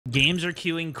Games are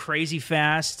queuing crazy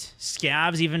fast.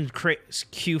 Scavs even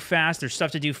queue fast. There's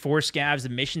stuff to do for scavs. The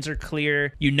missions are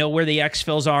clear. You know where the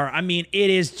exfils are. I mean, it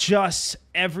is just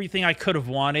everything I could have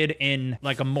wanted in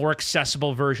like a more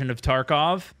accessible version of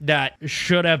Tarkov that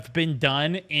should have been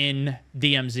done in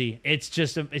DMZ. It's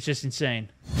just insane.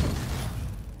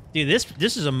 Dude,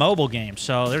 this is a mobile game,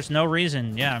 so there's no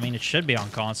reason. Yeah, I mean, it should be on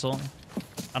console.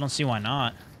 I don't see why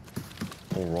not.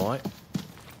 All right.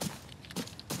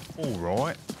 All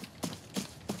right.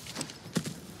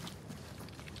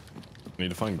 I need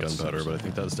to find gunpowder, but I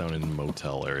think that's down in the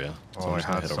motel area. So I'm just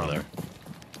gonna head over there.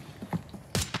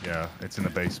 Yeah, it's in the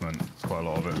basement. It's quite a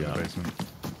lot of it in the basement.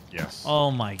 Yes.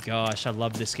 Oh my gosh, I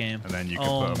love this game. And then you can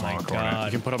put a marker on it.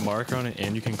 You can put a marker on it,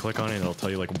 and you can click on it, and it'll tell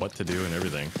you like what to do and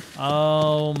everything.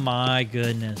 Oh my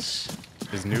goodness.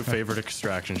 His new favorite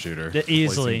extraction shooter.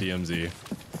 Easily. DMZ.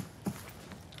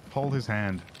 Hold his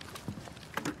hand.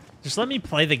 Just let me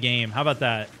play the game. How about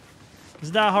that?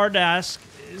 Is that hard to ask?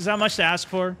 Is that much to ask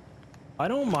for? I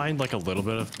don't mind like a little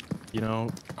bit of, you know,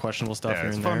 questionable stuff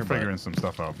here and there. It's fun figuring some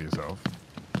stuff out for yourself.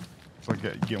 It's like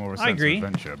get more of a sense of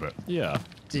adventure, but yeah.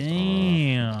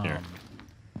 Damn. Here.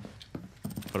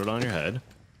 Put it on your head.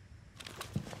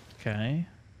 Okay.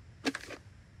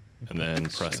 And then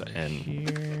press N.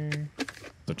 Here.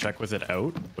 So check with it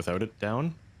out, without it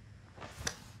down.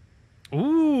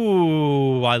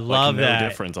 Ooh, I love like, no that.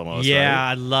 difference almost. Yeah,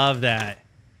 right? I love that.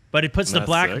 But it puts the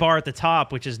black bar at the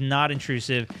top, which is not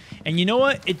intrusive. And you know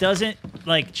what? It doesn't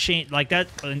like change like that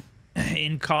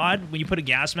in COD. When you put a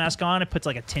gas mask on, it puts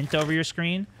like a tint over your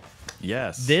screen.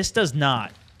 Yes. This does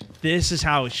not. This is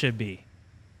how it should be.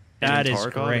 That is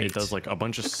Tarkov, great. It does like a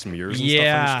bunch of smears and stuff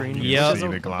on the screen. Yeah. See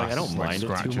the glass, like, I don't mind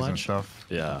like, it too much. And stuff.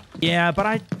 Yeah. Yeah, but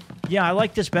I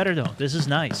like this better though. This is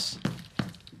nice.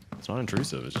 It's not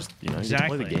intrusive. It's just, you know,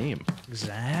 Exactly. you get to play the game.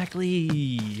 Exactly.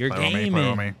 You're gaming. Play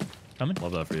on me. Coming.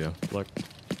 Love that for you. Look.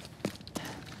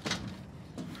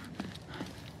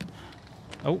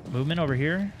 Oh, movement over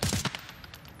here.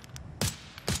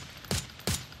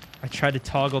 I tried to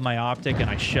toggle my optic and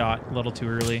I shot a little too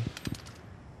early.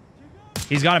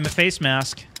 He's got him a face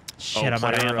mask. Shit, I'm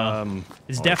out of ammo.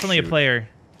 It's definitely a player.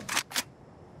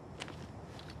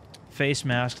 Face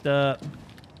masked up.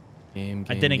 Game,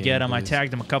 I didn't get him. please. I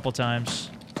tagged him a couple times.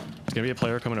 There's gonna be a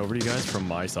player coming over to you guys from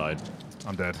my side.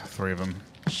 I'm dead. 3 of them.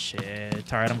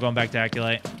 Shit. All right, I'm going back to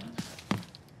Aculite.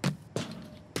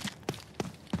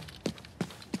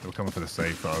 They were coming for the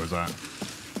safe that I was at.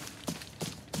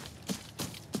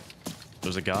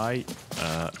 There's a guy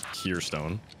here,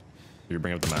 Stone. You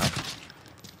bring up the map.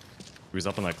 He was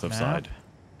up on that cliffside.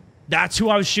 That's who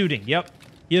I was shooting. Yep.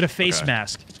 He had a face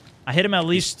mask. I hit him at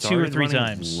least 2 or 3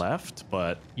 times. Left,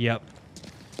 but yep.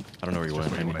 I don't know where you went.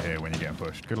 What you want to hear when you're getting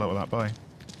pushed. Good luck with that. Bye.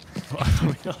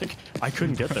 Like, I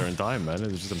couldn't get there in time, man.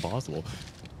 It was just impossible.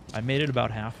 I made it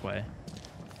about halfway. You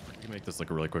can make this like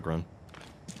a really quick run.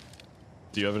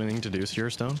 Do you have anything to do here,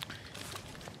 Stone?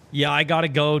 Yeah, I gotta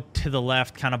go to the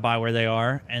left, kind of by where they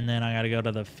are, and then I gotta go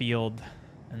to the field,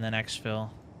 and then exfil.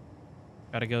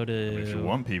 Gotta go to. If you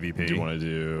want PvP, Do you want to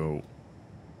do?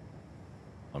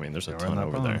 I mean, there's a ton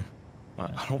over there.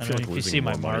 I don't feel like if you see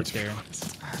my mark there.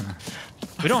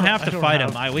 We don't have to fight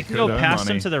him. We can go past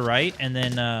him to the right, and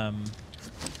then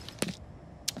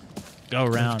go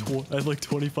around. I have like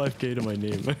 25k to my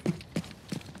name.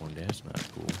 One gas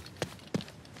mask, cool.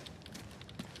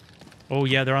 Oh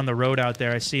yeah, they're on the road out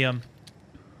there. I see them.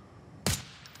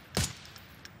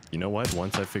 You know what?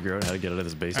 Once I figure out how to get out of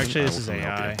this basement, Actually, this is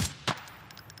AI.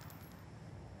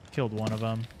 Killed one of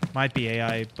them. Might be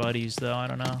AI buddies though. I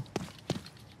don't know.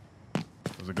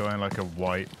 There's a guy in like a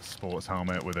white sports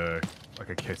helmet with a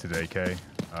kitted AK.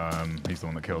 He's the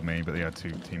one that killed me, but he had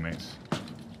 2 teammates.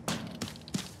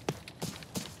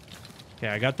 Okay,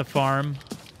 I got the farm.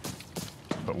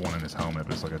 Put one in his helmet,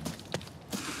 but it's like a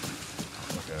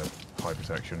high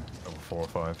protection, level 4 or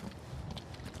 5.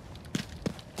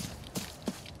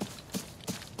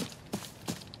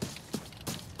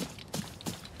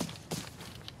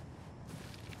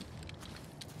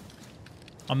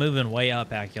 I'm moving way up,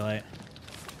 Aculite.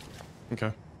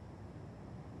 Okay.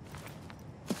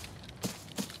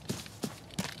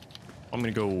 I'm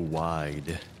gonna go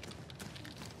wide.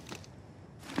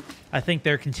 I think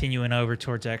they're continuing over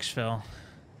towards exfil.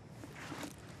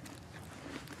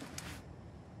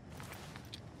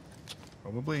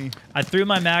 Probably. I threw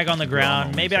my mag on the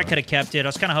ground. Maybe I could have kept it. I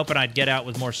was kind of hoping I'd get out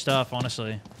with more stuff,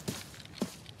 honestly.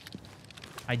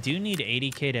 I do need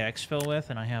 80k to exfil with,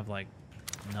 and I have, like,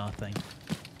 nothing.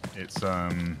 It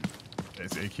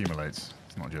accumulates.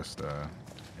 It's not just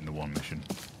in the one mission.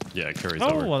 Yeah, it carries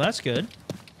over. Oh, well, that's good.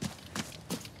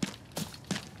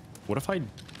 What if I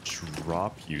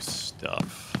drop you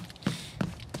stuff?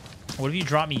 What if you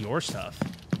drop me your stuff?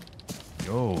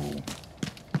 Yo.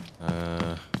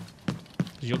 Because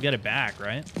you'll get it back,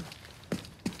 right?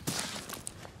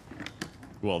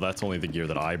 Well, that's only the gear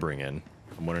that I bring in.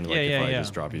 I'm wondering, like, Yeah, if I yeah.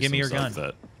 just drop you Give some me your stuff gun.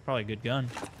 that... Probably a good gun.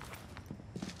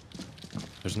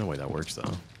 There's no way that works,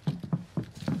 though.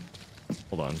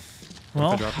 Hold on.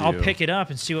 Well, drop I'll you- pick it up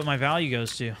and see what my value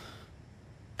goes to.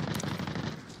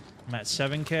 I'm at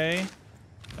 7K.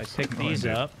 I pick these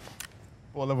dude. up.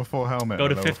 What level 4 helmet? Go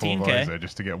to and a level 4 15K. visor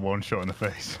just to get one shot in the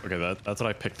face. Okay, that's what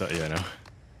I picked up. Yeah, I know.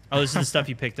 Oh, this is the stuff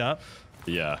you picked up?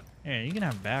 Yeah. Yeah, you can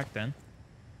have it back then.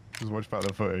 Just watch back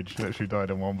the footage. Literally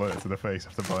died in one bullet to the face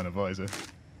after buying a visor.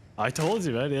 I told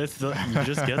you, man. It's you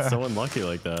just get so unlucky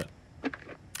like that.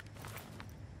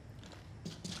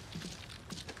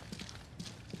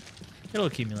 It'll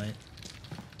accumulate.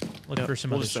 Look Yep, for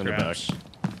some we'll other just send it back. scraps.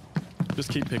 Just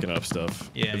keep picking up stuff.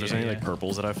 Yeah, If there's yeah, any yeah. like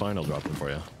purples that I find, I'll drop them for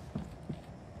you.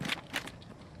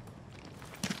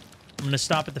 I'm gonna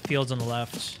stop at the fields on the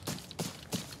left.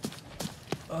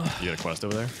 You got a quest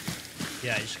over there?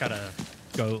 Yeah, you just gotta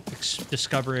go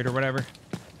discover it or whatever.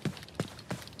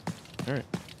 All right.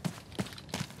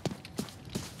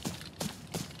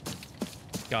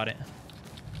 Got it.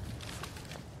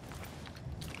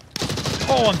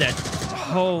 Oh, I'm dead.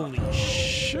 Holy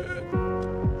shit.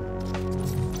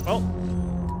 Well,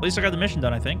 at least I got the mission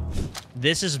done, I think.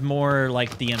 This is more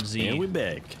like DMZ. And we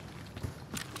back.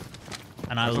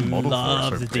 And I There's a model for it,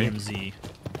 love so the big. DMZ.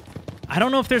 I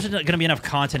don't know if there's going to be enough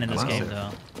content in this Wow. game, though.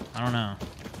 I don't know.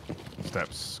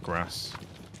 Steps, grass.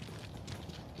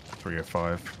 3 of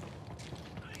 5.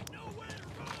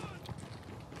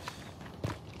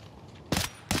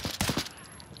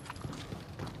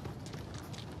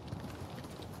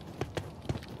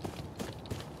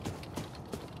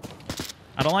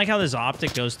 I don't like how this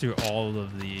optic goes through all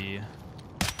of the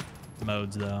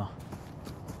modes, though.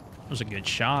 That was a good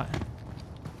shot.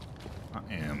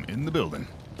 I am in the building.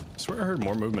 I swear I heard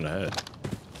more movement ahead.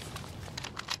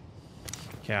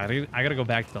 Okay, I gotta go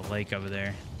back to the lake over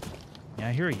there. Yeah,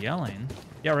 I hear it yelling.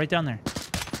 Yeah, right down there.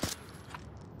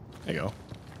 There you go.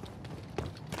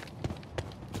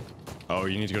 Oh,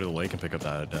 you need to go to the lake and pick up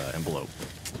that envelope.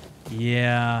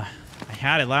 Yeah, I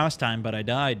had it last time, but I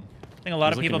died. I think a lot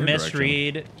It of was people looking in your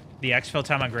misread the exfil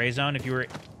time on Gray Zone. If you were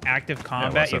active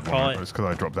combat, you call it It's because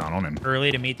I dropped down on him.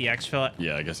 early to meet the exfil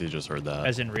Yeah, I guess you just heard that.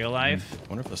 as in real life. I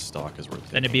wonder if the stock is worth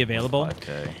Then it'd be available.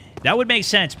 5K. That would make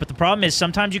sense, but the problem is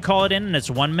sometimes you call it in and it's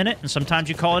 1 minute, and sometimes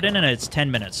you call it in and it's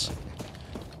 10 minutes.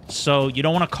 So you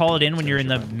don't want to call it in when you're in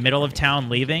the middle of town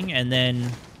leaving, and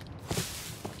then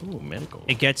Ooh, medical.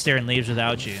 it gets there and leaves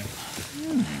without you.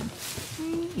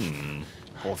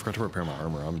 Oh, I forgot to repair my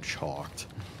armor. I'm chalked.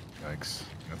 Yikes.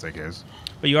 I'll take his.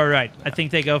 But you are right. I think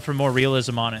they go for more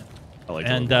realism on it. I like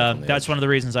And that's one of the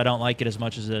reasons I don't like it as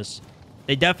much as this.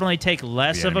 They definitely take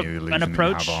less of an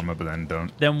approach Have armor, but then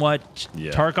don't. than what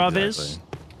Tarkov is.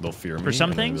 They'll fear me. For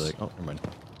some and then they'll things. be like, oh, never mind.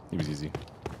 He was easy.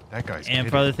 That guy's And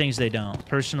for kidding. other things, they don't.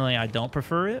 Personally, I don't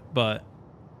prefer it, but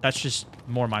that's just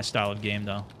more my style of game,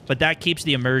 though. But that keeps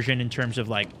the immersion in terms of,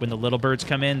 like, when the little birds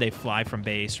come in, they fly from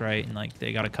base, right? And, like,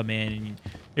 they got to come in. And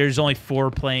there's only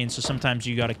 4 planes, so sometimes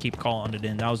you got to keep calling it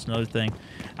in. That was another thing.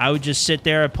 I would just sit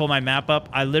there and pull my map up.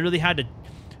 I literally had to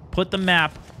put the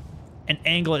map and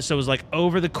angle it so it was, like,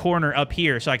 over the corner up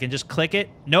here so I can just click it.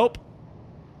 Nope.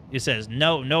 It says,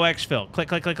 no exfil. Click,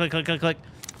 click, click, click, click, click, click.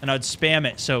 And I would spam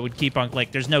it so it would keep on,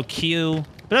 like, there's no queue.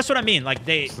 But that's what I mean. Like,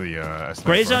 they... It's the,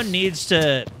 Gray Zone needs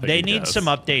to... They you need guess. some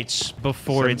updates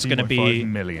before it's going to 17.5 be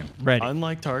million. ready.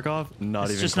 Unlike Tarkov, not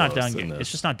It's even just close not done in yet. this.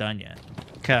 It's just not done yet.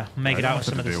 Okay, I'll make it out with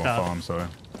some of the stuff. Farm, so.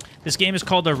 This game is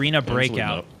called Arena Absolutely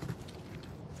Breakout.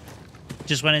 not.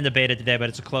 Just went into beta today, but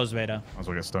it's a closed beta. Might as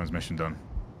well get Stone's mission done.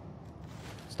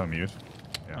 Stone muted.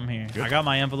 Yeah. I'm here. Good. I got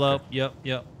my envelope. Yep.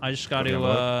 I just got Got the to...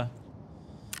 envelope?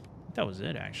 That was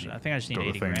it, actually. I think I just need Got the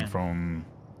 80 thing grand. from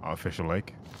Artificial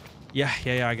Lake. Yeah,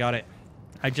 I got it.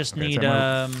 I just Okay, need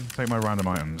take my random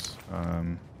items.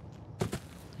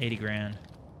 80 grand.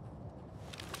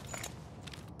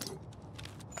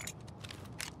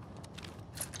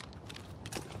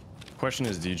 Question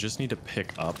is, do you just need to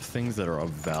pick up things that are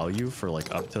of value for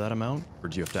like up to that amount, or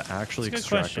do you have to actually That's a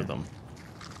good extract question. them?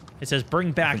 It says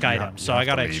bring back think you have- items, you so I have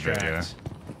got to to leave it, extract.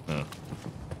 yeah. Oh.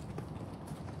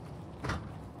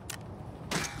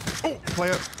 Oh,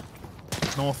 player.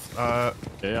 North. Yeah,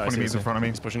 I 20 see meters in front of me.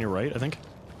 He's pushing you right, I think.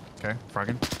 Okay,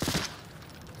 fragging.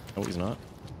 Oh, he's not.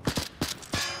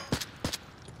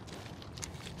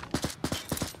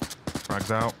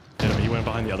 Frags out. Yeah, he went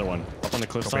behind the other one. Up on the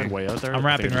cliffside, Copy. way out there. I'm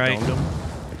I think wrapping I just right. domed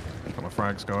him. Got my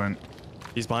frags going.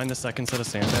 He's behind the second set of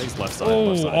sandbags, left side, left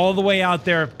Oh, side. all the way out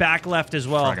there, back left as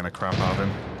well. Fragging the crap out of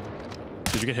him.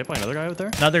 Did you get hit by another guy out there?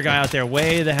 Another guy out there,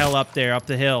 way the hell up there, up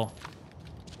the hill.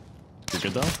 You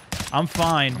good though? I'm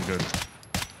fine. I'm good.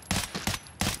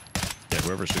 Yeah,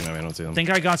 whoever's shooting at me, I don't see them. I think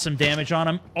I got some damage on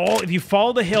him. Oh, if you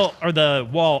follow the hill or the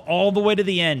wall all the way to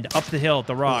the end, up the hill,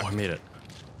 the rock. Oh, I made it.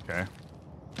 Okay.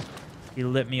 He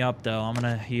lit me up though. I'm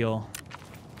gonna heal.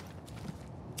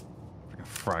 Freaking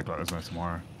frag like there's no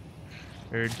tomorrow.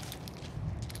 Heard.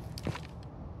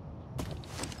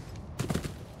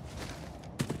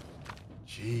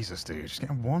 Jesus, dude, just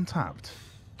getting one tapped.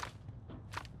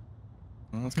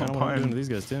 Well, that's kind of what I'm doing to these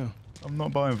guys too. I'm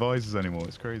not buying visors anymore.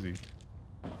 It's crazy.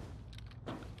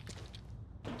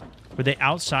 Were they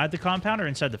outside the compound or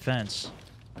inside the fence?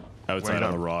 Outside Wait,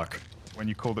 on the rock. When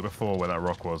you called it before, where that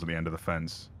rock was at the end of the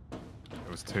fence,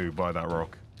 there was two by that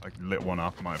rock. I lit one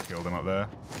up, might have killed him up there,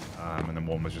 and then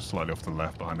one was just slightly off to the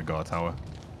left behind the guard tower.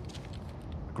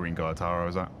 The green guard tower I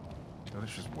was at. I was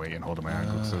just waiting, holding my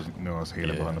ankle, because I knew I was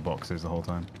healing behind the boxes the whole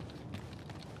time.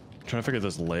 Trying to figure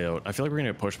this layout. I feel like we're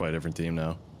gonna get pushed by a different team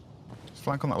now. Just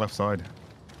flank on that left side.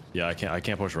 Yeah, I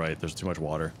can't push right. There's too much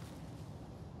water.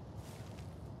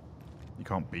 You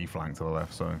can't be flanked to the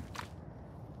left, so.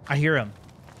 I hear him.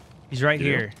 He's right You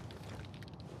do? here.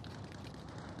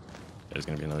 There's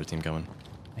gonna be another team coming.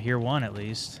 I hear one at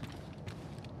least.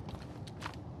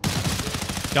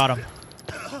 Got him.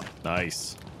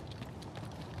 Nice.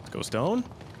 Let's go Stone.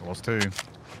 There was two.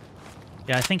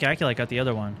 Yeah, I think Akulite got the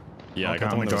other one. Yeah, Not I got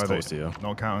the one that was close to you.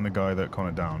 Not counting the guy that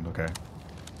Connor downed, okay.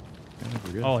 Yeah,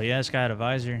 we're good. Oh, yeah, this guy had a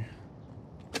visor.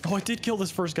 Oh, I did kill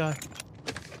this first guy.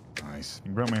 Nice. You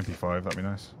can grab my MP5, that'd be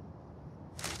nice.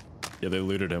 Yeah, they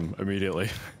looted him immediately.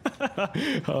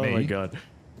 Oh Me? my god.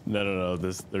 No,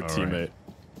 their teammate. Right.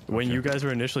 When Okay. you guys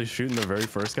were initially shooting the very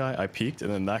first guy, I peeked,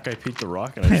 and then that guy peeked the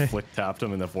rock, and I just flick tapped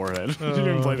him in the forehead. Didn't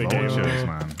even play the game. Vultures,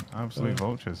 man. Absolute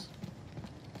vultures.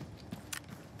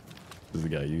 This is the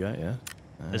guy you got, yeah?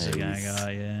 This is the guy I Nice.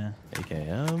 got, yeah.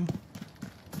 AKM.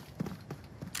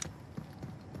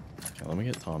 Okay, let me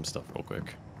get Tom's stuff real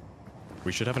quick.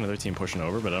 We should have another team pushing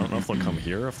over, but I don't know if they'll come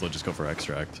here or if they'll just go for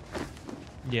extract.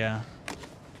 Yeah.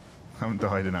 I haven't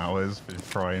died in hours for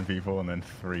frying people and then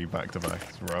 3 back to back.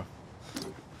 It's rough.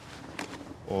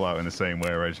 All out in the same way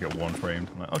where I just get one framed.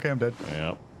 I'm like, okay, I'm dead.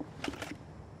 Yep.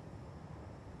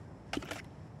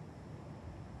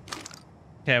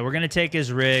 Okay, we're going to take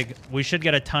his rig. We should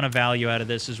get a ton of value out of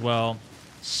this as well.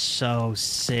 So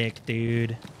sick,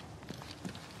 dude.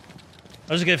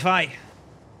 That was a good fight.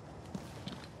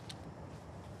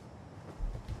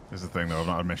 This is the thing though, I've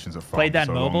not had missions at farm Played that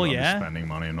so mobile, long, I'm just yeah? spending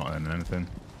money and not earning anything.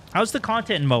 How's the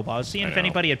content in mobile? I was seeing I if know.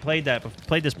 anybody had played this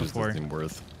What is before, this team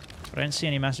worth? but I didn't see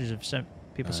any messages of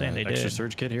people saying they Extra did.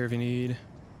 surge kit here if you need.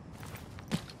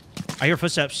 I hear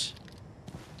footsteps.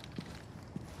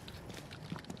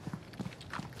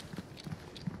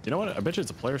 You know what? I bet you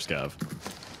it's a player scav.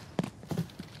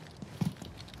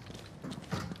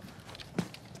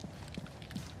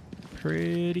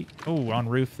 Pretty. Oh, on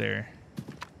roof there.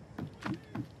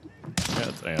 Yeah,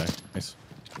 it's AI. Nice.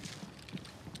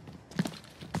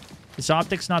 This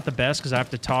optic's not the best because I have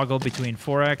to toggle between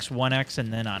 4x, 1x,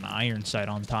 and then an iron sight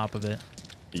on top of it.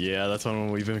 Yeah, that's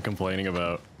one we've been complaining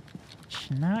about.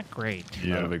 It's not great.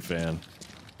 Not a big fan.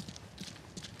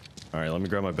 All right, let me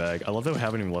grab my bag. I love that we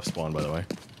haven't even left spawn, by the way.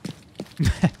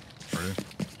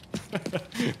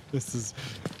 Really? This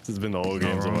has been the whole It's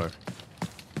not game so wrong. far.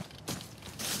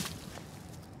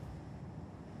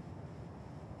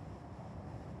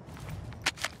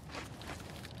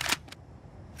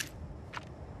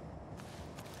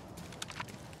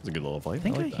 It's a good little fight. I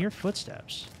think I like that. hear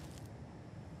footsteps.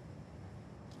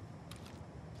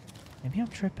 Maybe I'm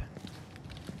tripping.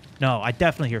 No, I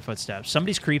definitely hear footsteps.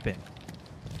 Somebody's creeping.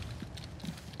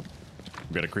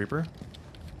 We got a creeper.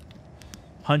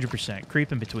 100%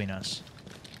 creeping between us.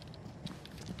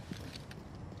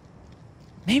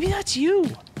 Maybe that's you.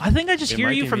 I think I just It hear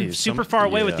might you be from me. super Some- far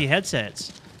away with yeah. the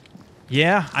headsets.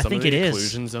 Yeah, I Some think of it the is.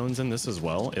 occlusion zones in this as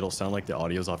well. It'll sound like the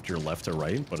audio's off to your left or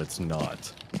right, but it's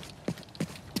not.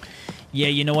 Yeah,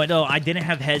 you know what? No, I didn't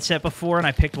have headset before, and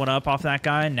I picked one up off that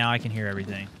guy, and now I can hear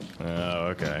everything. Oh,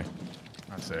 okay.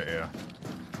 That's it, yeah.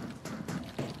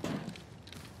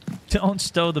 Don't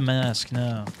stow the mask,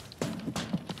 no.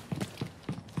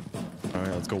 All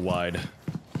right, let's go wide.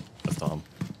 That's Tom.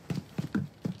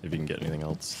 If you can get anything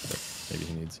else that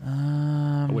maybe he needs.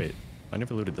 Oh, wait. I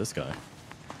never looted this guy.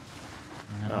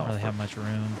 I don't Oh, really fuck. have much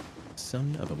room.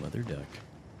 Son of a mother duck.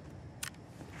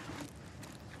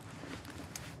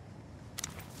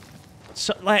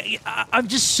 So, like, I'm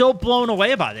just so blown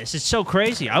away by this. It's so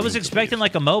crazy. I was expecting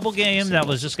like a mobile game that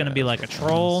was just gonna be like a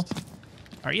troll,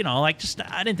 or you know, like just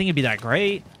I didn't think it'd be that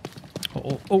great.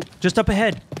 Oh, just up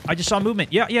ahead. I just saw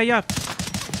movement. Yeah.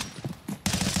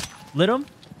 Lit him.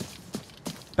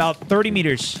 About 30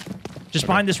 meters. Just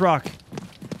behind this rock.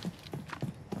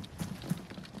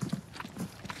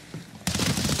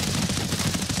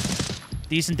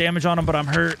 Decent damage on him, but I'm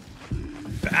hurt.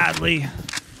 Badly.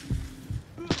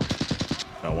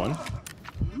 Got one.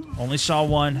 Only saw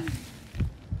one.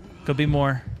 Could be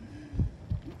more.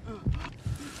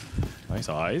 Nice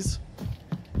eyes.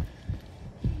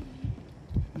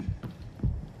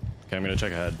 Okay, I'm gonna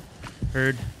check ahead.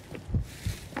 Heard.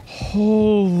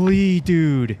 Holy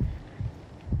dude.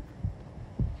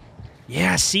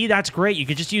 Yeah, see, that's great. You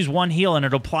could just use one heal and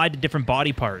it'll apply to different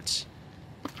body parts.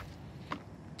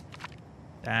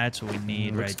 That's what we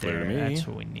need Looks right clear there. to me. That's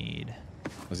what we need.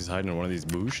 Unless he's hiding in one of these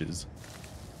bushes.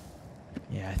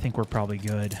 Yeah, I think we're probably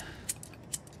good.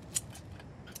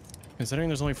 Considering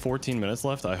there's only 14 minutes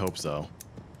left, I hope so.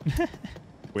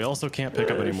 We also can't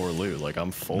pick up any more loot. Like, I'm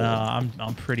full. No,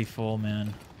 I'm pretty full,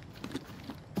 man.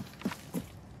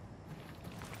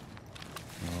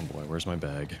 Oh boy, where's my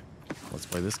bag? Let's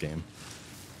play this game.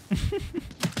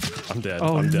 I'm dead.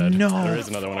 Oh, I'm dead. no. There is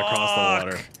another one across the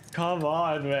water. Come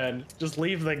on, man. Just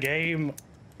leave the game.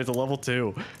 It's a level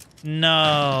 2.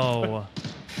 No.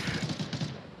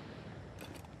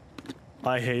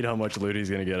 I hate how much loot he's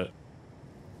gonna get it.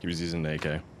 He was using an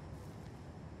AK.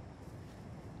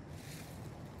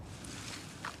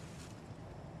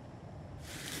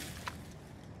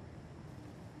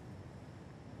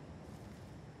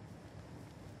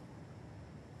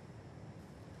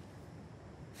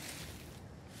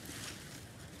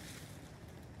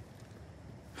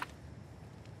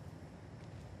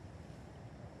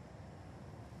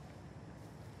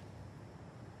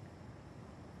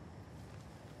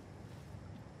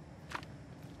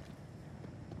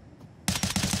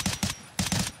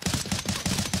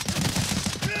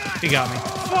 He got me.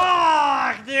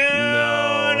 Fuck, dude!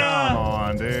 No. Come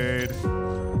on, dude.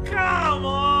 Come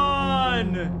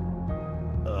on!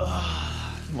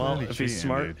 Well, Really if cheating, he's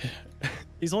smart, dude.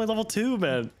 he's only level 2,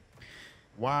 man.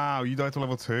 Wow, you died to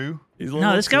level 2? He's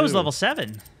No, this guy was 2. level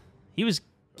 7. He was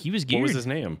geared. What was his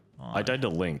name? I died to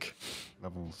Link.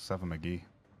 Level 7 McGee.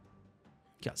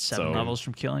 Got 7 So- levels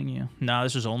from killing you. No,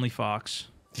 this was only Fox.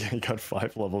 Yeah, he got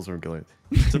 5 levels from killing.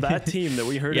 So that team that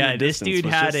we heard Yeah, in the this distance dude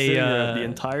was had just a, sitting there uh, the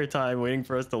entire time waiting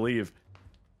for us to leave.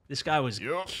 This guy was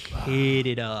Yup.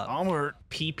 kitted up. I'm hurt.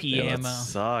 PP Yeah, that ammo.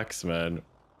 sucks, man.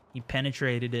 He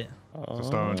penetrated it. So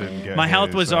Stone didn't get My health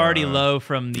his, was already low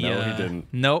from the. No, he didn't.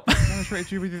 Nope.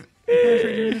 Penetrated you with his, he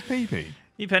penetrated you with his PP.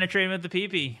 He penetrated with the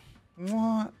PP.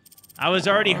 What? I was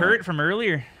already hurt from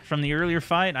earlier, from the earlier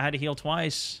fight. I had to heal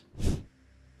twice.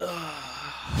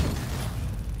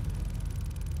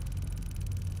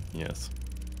 Yes.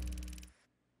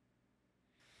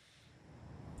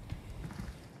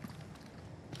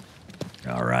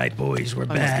 All right, boys, we're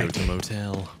Let's back. go to the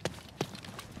motel.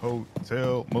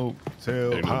 Hotel, motel,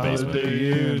 Go to the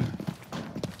Holiday Inn.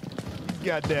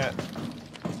 Got that.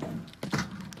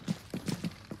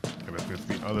 Okay, let's go to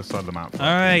the other side of the map. All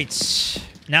right.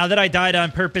 Now that I died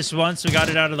on purpose once, we got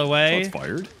it out of the way. Shots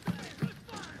fired.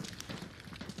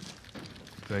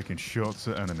 Taking shots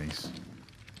at enemies.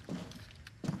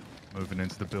 Moving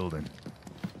into the building.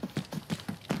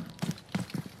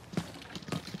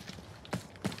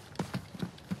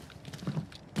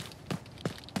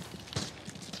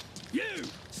 You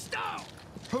stop!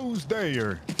 Who's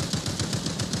there?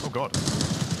 Oh God.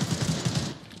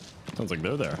 Sounds like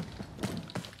they're there.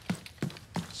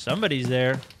 Somebody's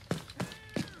there.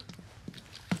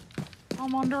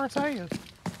 I'm under attack.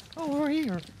 Over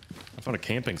here. I found a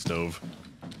camping stove.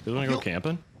 You want to go Yup.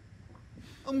 camping?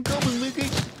 I'm coming, Mickey.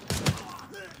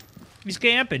 He's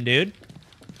camping, dude.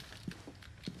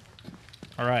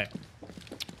 All right.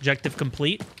 Objective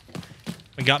complete.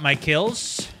 We got my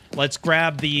kills. Let's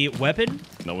grab the weapon.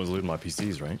 No one's looting my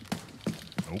PCs, right?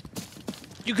 Nope.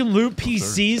 You can loot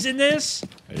PCs in this?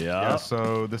 Yeah,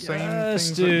 so the same Yes,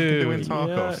 things that you can do in dude.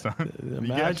 Tarkov stuff.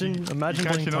 Imagine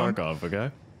playing Tarkov,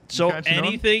 okay? So catching on?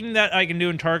 anything that I can do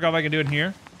in Tarkov, I can do in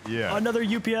here. Yeah. Another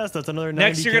UPS. That's another 90K.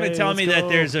 Next, you're gonna tell Let's me go. that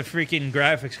there's a freaking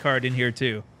graphics card in here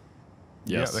too.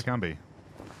 Yes. Yeah, there can be.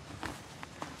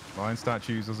 Lion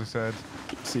statues, as I said.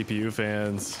 CPU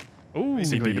fans. Ooh.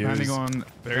 Basically, CPUs.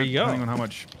 There you go. depending on how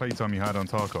much playtime you had on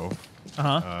Tarkov,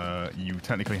 you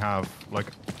technically have, like,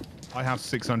 I have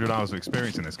 600 hours of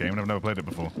experience in this game, and I've never played it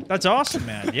before. That's awesome,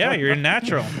 man. Yeah, you're a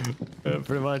natural.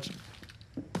 Pretty much.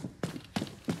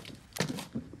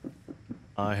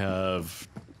 I have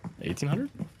 1800,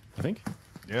 I think.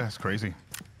 Yeah, it's crazy.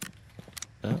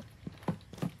 Yeah.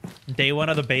 Day 1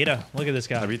 of the beta. Look at this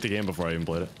I guy. beat the game before I even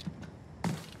played it.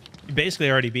 You basically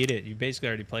already beat it. You basically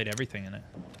already played everything in it.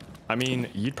 I mean,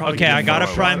 you'd probably. Okay, get I got a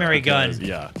more primary because- gun.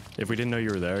 Yeah, If we didn't know you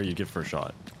were there, you'd get first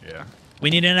shot. Yeah. We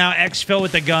need to now exfil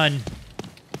with the gun.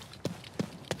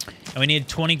 And we need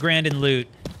 20 grand in loot.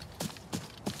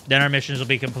 Then our missions will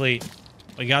be complete.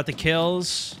 We got the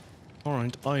kills. All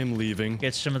right, I am leaving.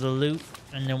 Get some of the loot,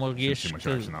 and then we'll get Too much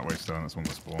action that way, Stone. That's one of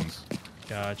the spawns.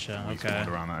 Gotcha. We Okay. spawned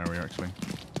around that area, actually.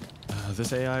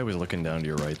 This AI was looking down to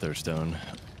your right there, Stone.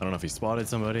 I don't know if he spotted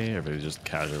somebody or if he was just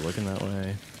casually looking that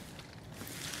way.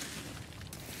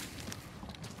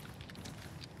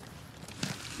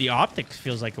 The optics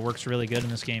feels like it works really good in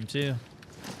this game too.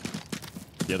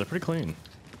 Yeah, they're pretty clean.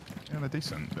 Yeah, they're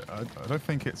decent. I don't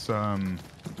think it's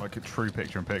like a true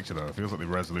picture-in-picture, though. It feels like the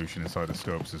resolution inside the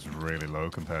scopes is really low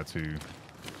compared to You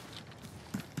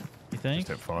think? just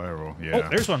hip-fire or... Oh, Yeah.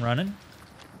 there's one running.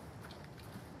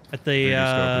 At The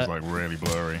the scope is, like, really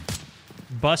blurry.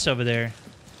 bus over there.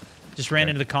 Just ran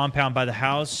Okay. into the compound by the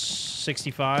house,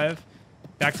 65.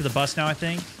 Back to the bus now, I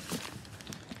think.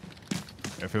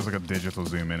 It feels like a digital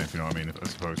zoom in, if you know what I mean,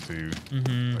 as opposed to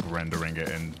like rendering it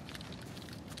in.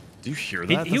 Do you hear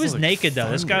He, that? he That was sounds like naked though.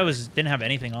 This guy thunder. didn't have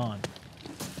anything on.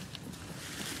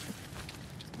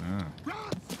 Ah, Run!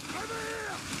 Over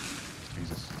here!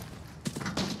 Jesus.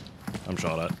 I'm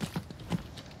shot at.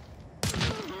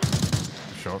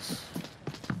 Shots.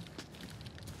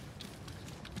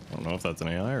 I don't know if that's an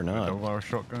AI or not. Double barrel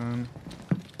shotgun.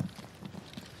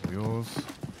 All yours.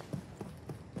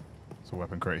 It's a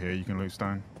weapon crate here you can loot,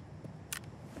 Stone.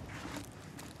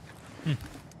 I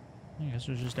guess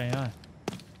it was just AI.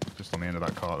 Just on the end of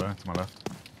that cart there, to my left.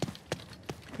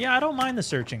 Yeah, I don't mind the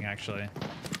searching actually.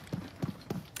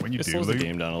 When you It do slows the loot,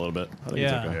 game down a little bit. I think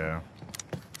Yeah. it's okay. yeah.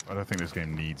 I don't think this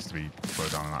game needs to be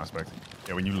slowed down in that aspect.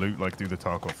 Yeah, when you loot, like, do the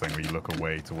Tarkov thing where you look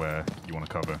away to where you want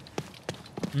to cover.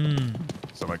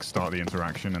 So, like, start the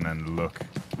interaction and then look. The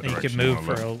Then you could direction move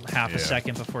wanna for look. half a Yeah,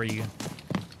 second before you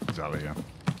Exactly, yeah.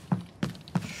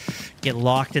 get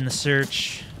locked in the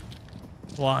search.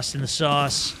 Lost in the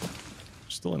sauce.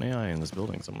 There's still an AI in this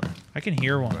building somewhere. I can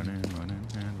hear one. Running, running,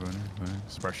 and running, running.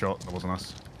 Spread shot, that wasn't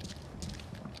us.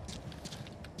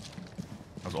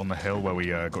 I was on the hill where we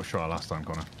got shot at last time,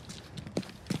 Connor.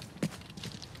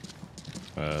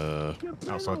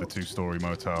 Outside the two-story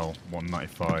motel,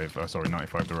 195,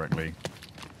 95 directly.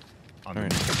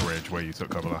 Underneath the bridge where you took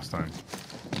cover last time.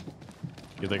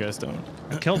 Get that guy Stone.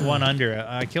 I killed one under.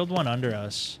 I killed one under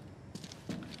us.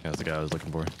 Yeah, that's the guy I was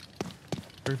looking for.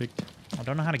 Perfect. I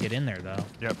don't know how to get in there though.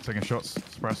 Yep, taking shots,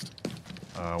 suppressed.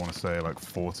 I want to say like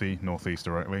 40 northeast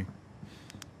directly.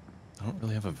 I don't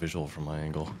really have a visual from my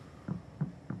angle.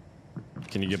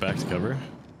 Can you get back to cover?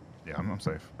 Yeah, I'm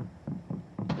safe.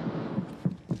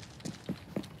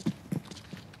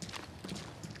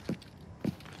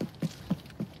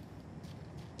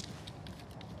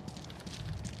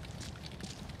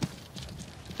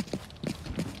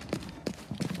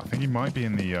 I think he might be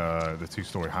in the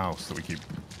two-story house that we keep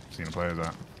seeing the players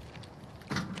at.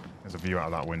 There's a view out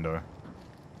of that window.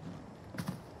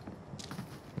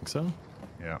 Think so?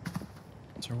 Yeah.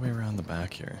 What's our way around the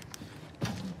back here?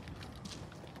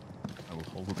 I will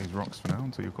hold up these rocks for now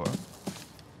until you've got up.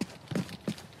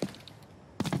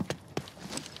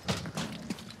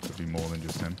 Could be more than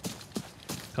just him.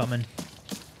 Coming.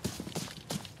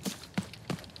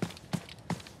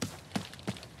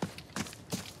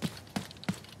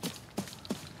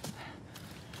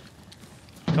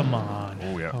 Come on.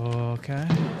 Oh, yeah. Okay.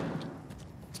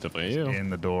 It's definitely you. In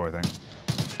the door, I think.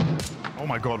 Oh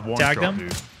my god, one Tagged shot, him?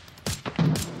 dude.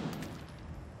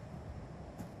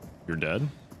 You're dead?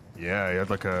 Yeah, he had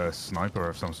like a sniper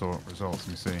of some sort. Results, let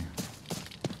me see.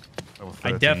 Level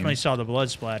 13. I definitely saw the blood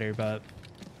splatter, but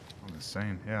I'm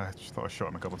insane. Yeah, I just thought I shot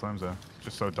him a couple times there.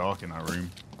 Just so dark in that room.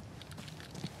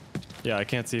 Yeah, I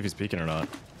can't see if he's peeking or not.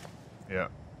 Yeah.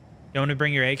 you want me to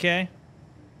bring your AK? Yeah,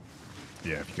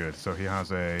 if you could. So he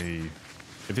has a...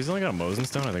 If he's only got a Mosin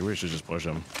stone, I think we should just push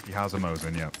him. He has a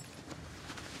Mosin, yeah.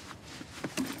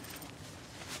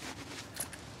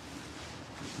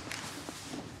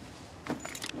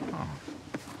 Oh.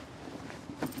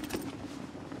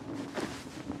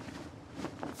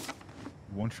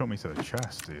 One shot me to the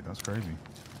chest, dude. That's crazy.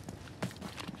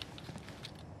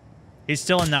 He's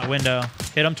still in that window.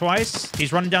 Hit him twice.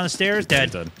 He's running down the stairs. Dead.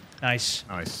 He's dead. Nice.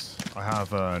 Nice. I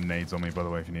have nades on me, by the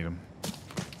way, if you need them.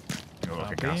 You got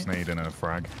like a Copy. gas nade and a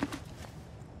frag.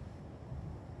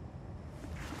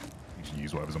 You should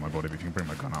use whatever's on my body, but if you can bring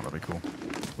my gun out, that'd be cool.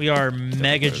 We are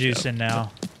mega goes down. juicing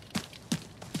now.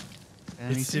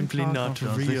 It's simply not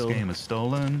real. This game is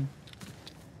stolen.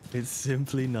 It's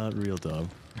simply not real, Dom.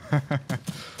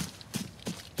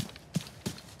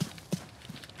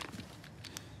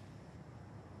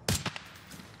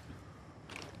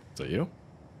 Is that you?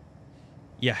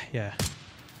 Yeah, yeah.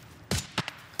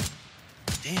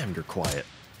 Damn, you're quiet.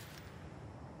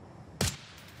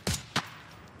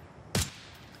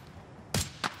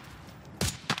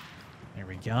 There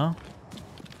we go.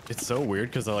 It's so weird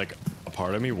because like a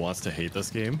part of me wants to hate this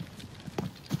game,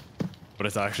 but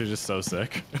it's actually just so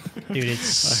sick. Dude, it's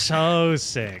so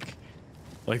sick.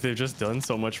 Like they've just done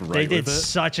so much right They did with it.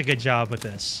 such a good job with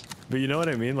this. But you know what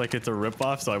I mean? Like it's a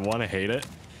ripoff, so I want to hate it.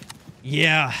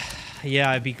 Yeah.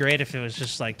 Yeah, it'd be great if it was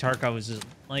just like Tarkov was just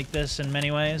like this in many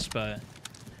ways, but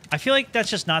I feel like that's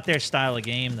just not their style of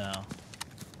game, though.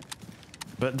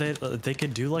 But they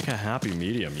could do like a happy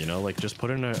medium, you know? Like just put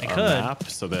in a could. map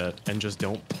so that, and just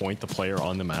don't point the player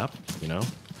on the map, you know?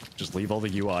 Just leave all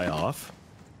the UI off.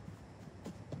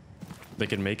 They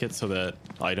can make it so that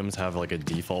items have like a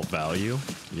default value,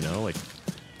 you know? Like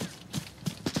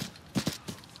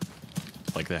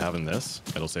they have in this.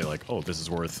 It'll say like, oh, this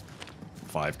is worth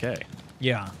 5K.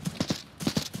 Yeah.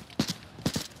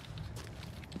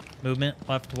 Movement,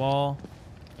 left wall,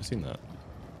 I've seen that.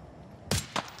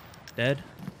 dead,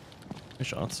 Nice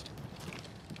shots.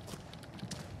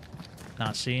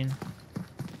 not seen.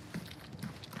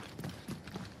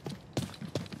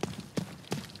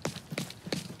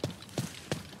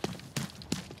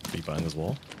 Be behind this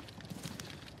wall.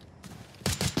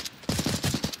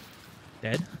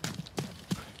 Dead.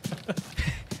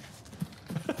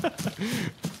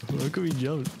 Look at me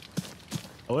jump.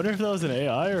 I wonder if that was an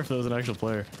AI or if that was an actual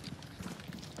player.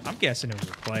 I'm guessing it was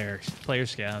a player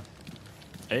scav.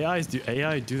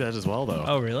 AI do that as well though.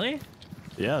 Oh, really?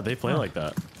 Yeah, they play Huh. like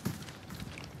that.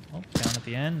 Oh, down at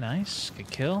the end. Nice.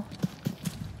 Good kill.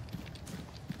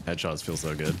 Headshots feel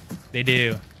so good. They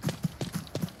do.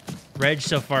 Reg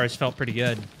so far has felt pretty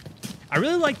good. I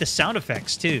really like the sound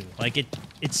effects too. Like it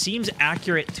seems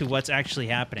accurate to what's actually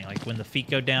happening. Like when the feet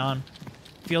go down,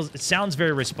 it sounds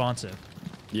very responsive.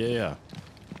 Yeah.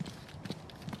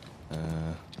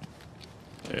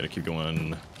 I gotta keep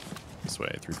going this way.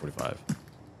 345.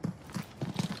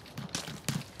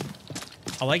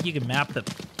 I like you can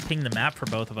ping the map for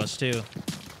both of us too.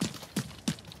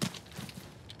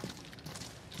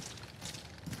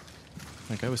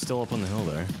 That guy was still up on the hill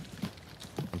there.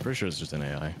 I'm pretty sure it's just an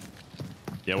AI.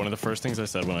 Yeah, one of the first things I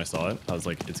said when I saw it, I was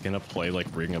like, it's gonna play like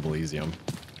Ring of Elysium.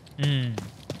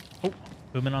 Oh,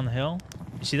 movement on the hill.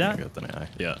 You see I that? got an AI.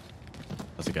 Yeah.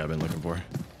 That's the guy I've been looking for.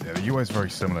 Yeah, the UI is very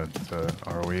similar to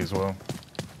ROE as well.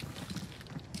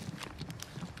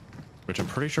 Which I'm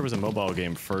pretty sure was a mobile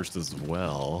game first as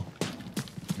well.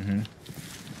 Mm-hmm.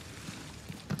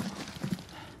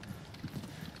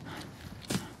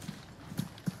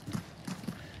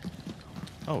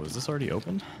 Oh, is this already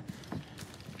open?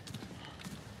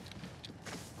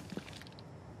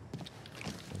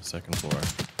 Second floor.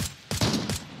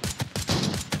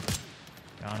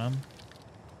 Got him.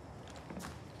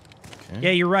 Okay.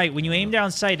 Yeah, you're right. When you aim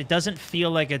down sight, it doesn't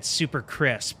feel like it's super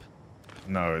crisp.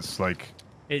 No, it's like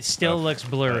It still looks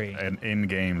blurry. an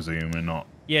in-game zoom and not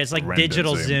Yeah, it's like rendered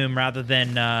digital zoom rather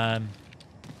than.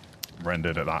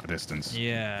 rendered at that distance.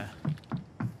 Yeah.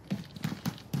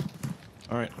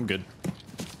 All right, I'm good.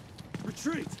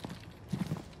 Retreat.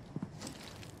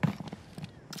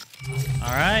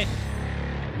 All right.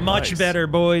 Much Nice. better,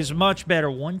 boys. Much better.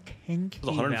 110K It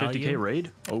was 150K value.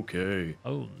 raid? Okay.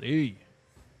 Holy.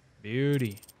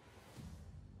 Beauty.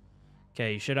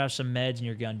 Okay, you should have some meds in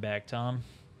your gun bag, Tom.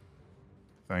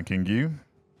 Thanking you.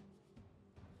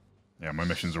 Yeah, my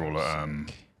missions are all at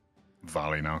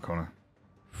Valley now, Connor.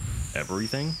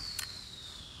 Everything?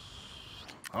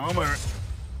 Armor.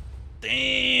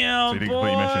 Damn, So you didn't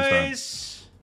complete your missions, Dan? boys.